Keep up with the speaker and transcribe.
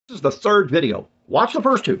This is the third video. Watch the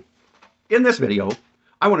first two. In this video,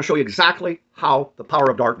 I want to show you exactly how the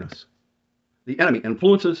power of darkness, the enemy,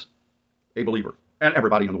 influences a believer and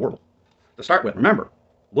everybody in the world. To start with, remember,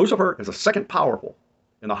 Lucifer is the second powerful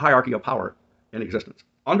in the hierarchy of power in existence,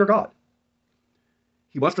 under God.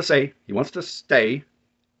 He wants to stay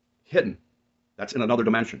hidden. That's in another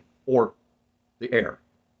dimension, or the air,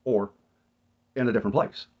 or in a different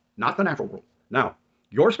place, not the natural world. Now,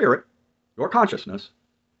 your spirit, your consciousness,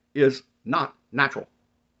 is not natural.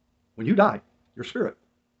 When you die, your spirit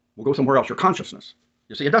will go somewhere else, your consciousness.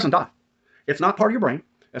 You see, it doesn't die. It's not part of your brain.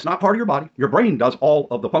 It's not part of your body. Your brain does all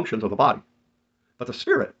of the functions of the body. But the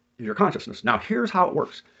spirit is your consciousness. Now, here's how it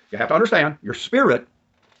works. You have to understand, your spirit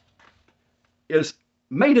is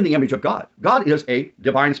made in the image of God. God is a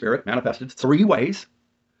divine spirit manifested three ways.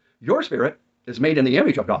 Your spirit is made in the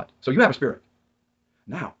image of God. So you have a spirit.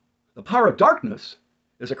 Now, the power of darkness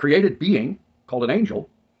is a created being called an angel,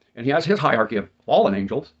 and he has his hierarchy of fallen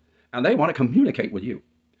angels, and they want to communicate with you.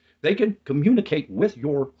 They can communicate with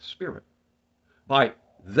your spirit by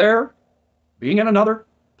their being in another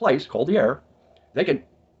place called the air. They can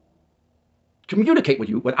communicate with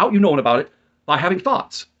you without you knowing about it by having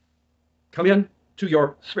thoughts come in to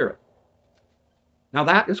your spirit. Now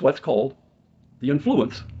that is what's called the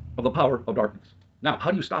influence of the power of darkness. Now,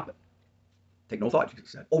 how do you stop it? Take no thought, Jesus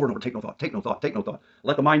said. Over and over, take no thought, take no thought, take no thought.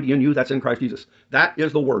 Let the mind be in you that's in Christ Jesus. That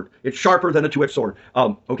is the word. It's sharper than a two-edged sword.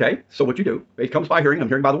 Okay, so what you do, faith comes by hearing, I'm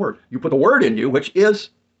hearing by the word. You put the word in you, which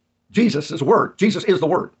is Jesus' word. Jesus is the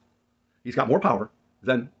word. He's got more power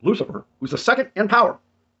than Lucifer, who's the second in power,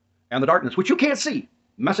 and the darkness, which you can't see,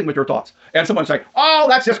 messing with your thoughts. And someone say, oh,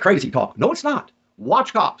 that's just crazy talk. No, it's not.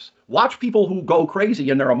 Watch cops. Watch people who go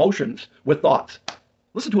crazy in their emotions with thoughts.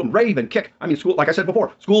 Listen to them rave and kick. I mean, school, like I said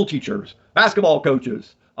before, school teachers, basketball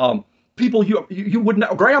coaches, people you wouldn't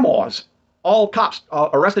know, grandmas, all cops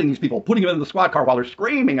arresting these people, putting them in the squad car while they're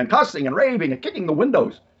screaming and cussing and raving and kicking the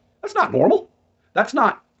windows. That's not normal. That's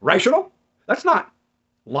not rational. That's not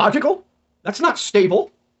logical. That's not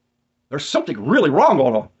stable. There's something really wrong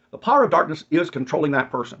going on. The power of darkness is controlling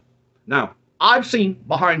that person. Now, I've seen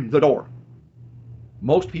behind the door.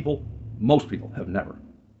 Most people have never.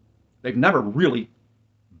 They've never really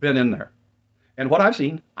been in there. And what I've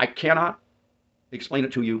seen, I cannot explain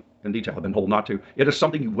it to you in detail. I've been told not to. It is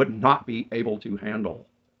something you would not be able to handle.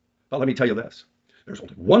 But let me tell you this. There's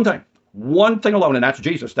only one thing alone, and that's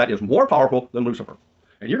Jesus, that is more powerful than Lucifer.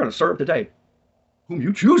 And you're going to serve today whom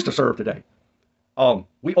you choose to serve today.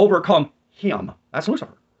 We overcome him. That's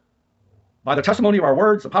Lucifer. By the testimony of our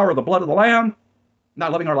words, the power of the blood of the Lamb,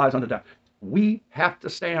 not living our lives unto death. We have to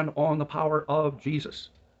stand on the power of Jesus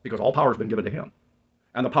because all power has been given to him.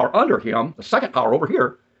 And the power under him, the second power over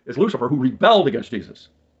here, is Lucifer, who rebelled against Jesus.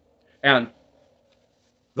 And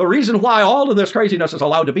the reason why all of this craziness is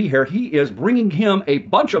allowed to be here, he is bringing him a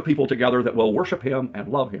bunch of people together that will worship him and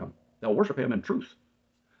love him. They'll worship him in truth.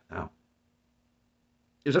 Now,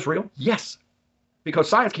 is this real? Yes. Because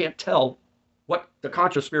science can't tell what the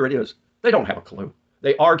conscious spirit is. They don't have a clue.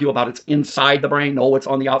 They argue about it's inside the brain. No, it's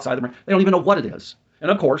on the outside of the brain. They don't even know what it is.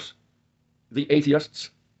 And of course, the atheists,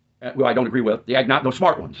 who I don't agree with, the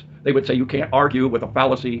smart ones, they would say you can't argue with a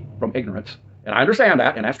fallacy from ignorance. And I understand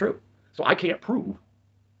that, and that's true. So I can't prove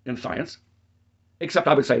in science, except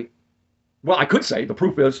I would say, well, I could say the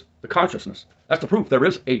proof is the consciousness. That's the proof. There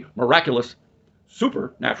is a miraculous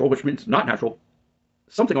supernatural, which means not natural,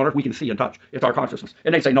 something on earth we can see and touch. It's our consciousness.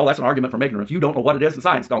 And they say, no, that's an argument from ignorance. You don't know what it is, and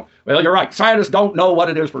science don't. Well, you're right. Scientists don't know what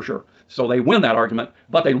it is for sure. So they win that argument,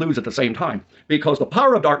 but they lose at the same time because the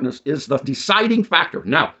power of darkness is the deciding factor.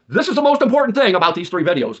 Now, this is the most important thing about these three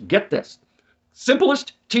videos. Get this.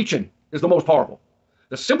 Simplest teaching is the most powerful.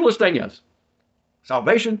 The simplest thing is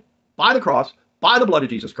salvation by the cross, by the blood of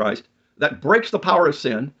Jesus Christ, that breaks the power of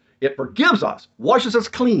sin. It forgives us, washes us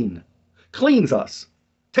clean, cleans us,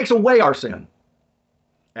 takes away our sin.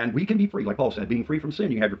 And we can be free, like Paul said, being free from sin.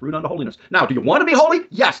 You have your fruit unto holiness. Now, do you want to be holy?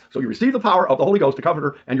 Yes. So you receive the power of the Holy Ghost, the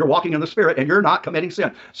Comforter, and you're walking in the Spirit, and you're not committing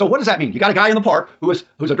sin. So what does that mean? You got a guy in the park who's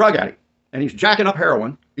a drug addict, and he's jacking up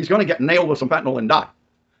heroin. He's going to get nailed with some fentanyl and die.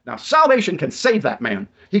 Now, salvation can save that man.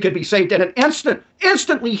 He can be saved in an instant,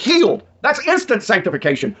 instantly healed. That's instant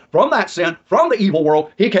sanctification from that sin, from the evil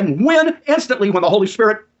world. He can win instantly when the Holy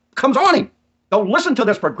Spirit comes on him. Don't listen to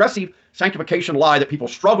this progressive sanctification lie that people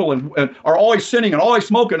struggle and are always sinning and always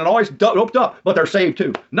smoking and always doped up, but they're saved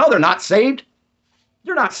too. No, they're not saved.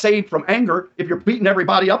 You're not saved from anger if you're beating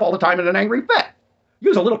everybody up all the time in an angry fit.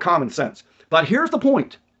 Use a little common sense. But here's the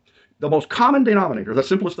point. The most common denominator, the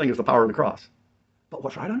simplest thing is the power of the cross. But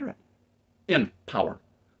what's right under it? In power.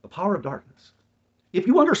 The power of darkness. If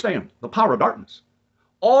you understand the power of darkness,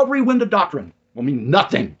 every wind of doctrine will mean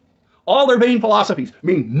nothing All their vain philosophies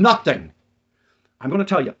mean nothing. I'm going to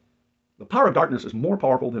tell you, the power of darkness is more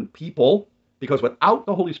powerful than people, because without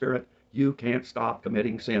the Holy Spirit, you can't stop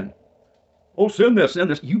committing sin. Oh, sin this, sin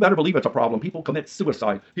this. You better believe it's a problem. People commit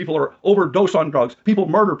suicide. People are overdose on drugs. People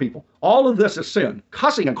murder people. All of this is sin.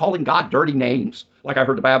 Cussing and calling God dirty names, like I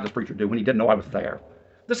heard the Baptist preacher do when he didn't know I was there.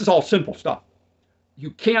 This is all sinful stuff.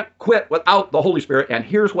 You can't quit without the Holy Spirit, and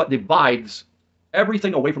here's what divides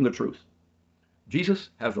everything away from the truth. Jesus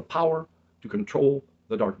has the power to control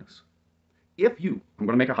the darkness. If you, I'm going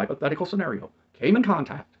to make a hypothetical scenario, came in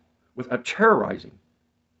contact with a terrorizing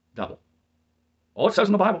devil, all it says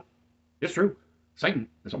in the Bible, it's true. Satan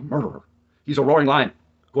is a murderer. He's a roaring lion,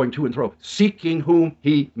 going to and fro, seeking whom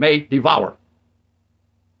he may devour.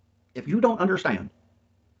 If you don't understand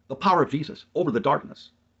the power of Jesus over the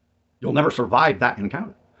darkness, you'll never survive that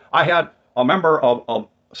encounter. I had a member of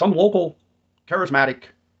some local charismatic,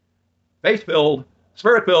 faith-filled,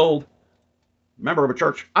 spirit-filled member of a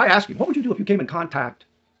church. I asked him, what would you do if you came in contact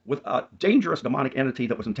with a dangerous demonic entity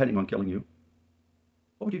that was intending on killing you?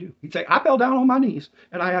 What would you do? He'd say, I fell down on my knees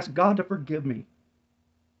and I asked God to forgive me.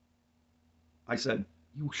 I said,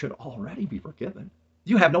 you should already be forgiven.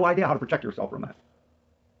 You have no idea how to protect yourself from that.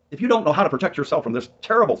 If you don't know how to protect yourself from this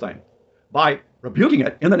terrible thing by rebuking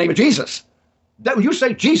it in the name of Jesus, that when you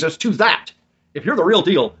say Jesus to that, if you're the real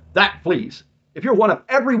deal, that flees. If you're one of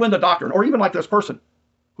every wind of doctrine, or even like this person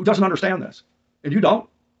who doesn't understand this, and you don't,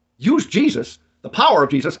 use Jesus, the power of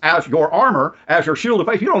Jesus, as your armor, as your shield of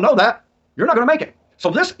faith. You don't know that, you're not going to make it. So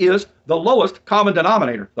this is the lowest common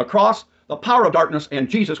denominator, the cross, the power of darkness, and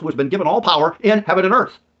Jesus, who has been given all power in heaven and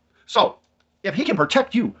earth. So if he can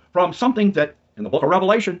protect you from something that in the book of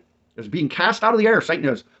Revelation is being cast out of the air, Satan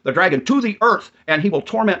is the dragon, to the earth, and he will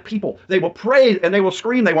torment people. They will pray and they will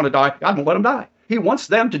scream they want to die. God won't let them die. He wants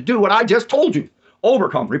them to do what I just told you.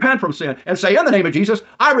 Overcome, repent from sin, and say, in the name of Jesus,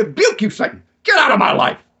 I rebuke you, Satan. Get out of my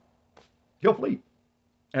life. He'll flee.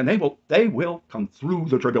 And they will come through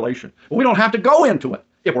the tribulation. But we don't have to go into it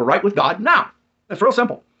if we're right with God now. That's real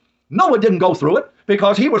simple. Noah didn't go through it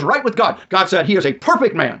because he was right with God. God said he is a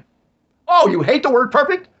perfect man. Oh, you hate the word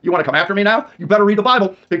perfect? You want to come after me now? You better read the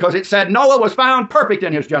Bible, because it said Noah was found perfect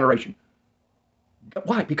in his generation.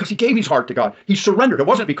 Why? Because he gave his heart to God. He surrendered. It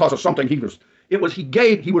wasn't because of something he was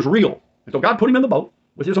real. And so God put him in the boat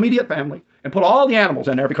with his immediate family and put all the animals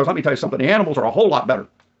in there, because let me tell you something, the animals are a whole lot better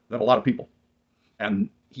than a lot of people. And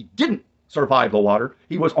he didn't survive the water.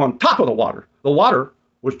 He was on top of the water. The water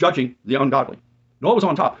was judging the ungodly. Noah was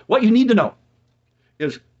on top. What you need to know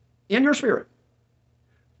is, in your spirit,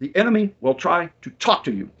 the enemy will try to talk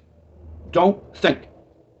to you. Don't think.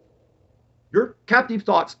 Your captive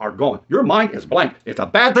thoughts are gone. Your mind is blank. It's a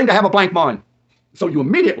bad thing to have a blank mind. So you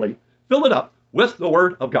immediately fill it up with the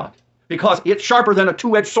word of God, because it's sharper than a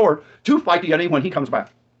two-edged sword to fight the enemy when he comes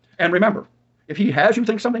back. And remember, if he has you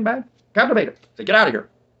think something bad, captivate it. Say, get out of here.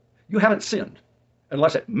 You haven't sinned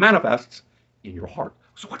unless it manifests in your heart.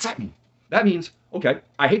 So what's that mean? That means, okay,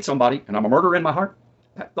 I hate somebody and I'm a murderer in my heart.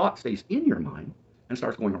 That thought stays in your mind and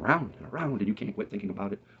starts going around and around, and you can't quit thinking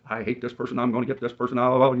about it. I hate this person. I'm going to get this person.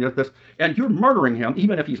 I'm going to get this. And you're murdering him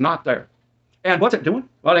even if he's not there. And what's it doing?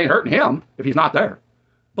 Well, it ain't hurting him if he's not there.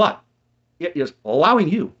 But it is allowing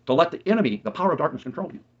you to let the enemy, the power of darkness, control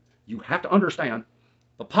you. You have to understand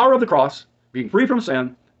the power of the cross, being free from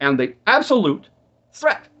sin, and the absolute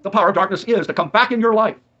threat the power of darkness is to come back in your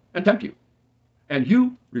life and tempt you. And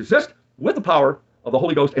you resist with the power of the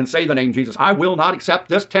Holy Ghost and say the name Jesus. I will not accept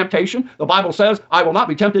this temptation. The Bible says I will not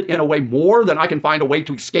be tempted in a way more than I can find a way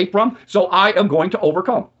to escape from, so I am going to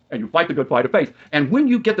overcome. And you fight the good fight of faith. And when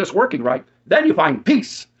you get this working right, then you find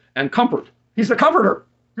peace and comfort. He's the comforter.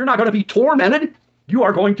 You're not going to be tormented. You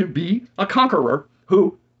are going to be a conqueror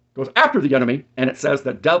who goes after the enemy, and it says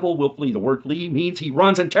the devil will flee. The word flee means he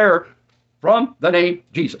runs in terror from the name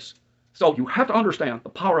Jesus. So you have to understand the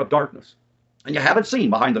power of darkness. And you haven't seen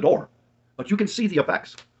behind the door, but you can see the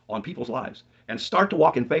effects on people's lives and start to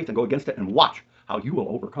walk in faith and go against it and watch how you will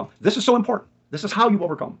overcome. This is so important. This is how you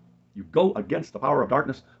overcome. You go against the power of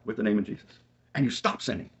darkness with the name of Jesus. And you stop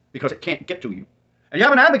sinning because it can't get to you. And you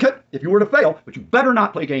have an advocate if you were to fail, but you better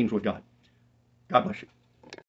not play games with God. God bless you.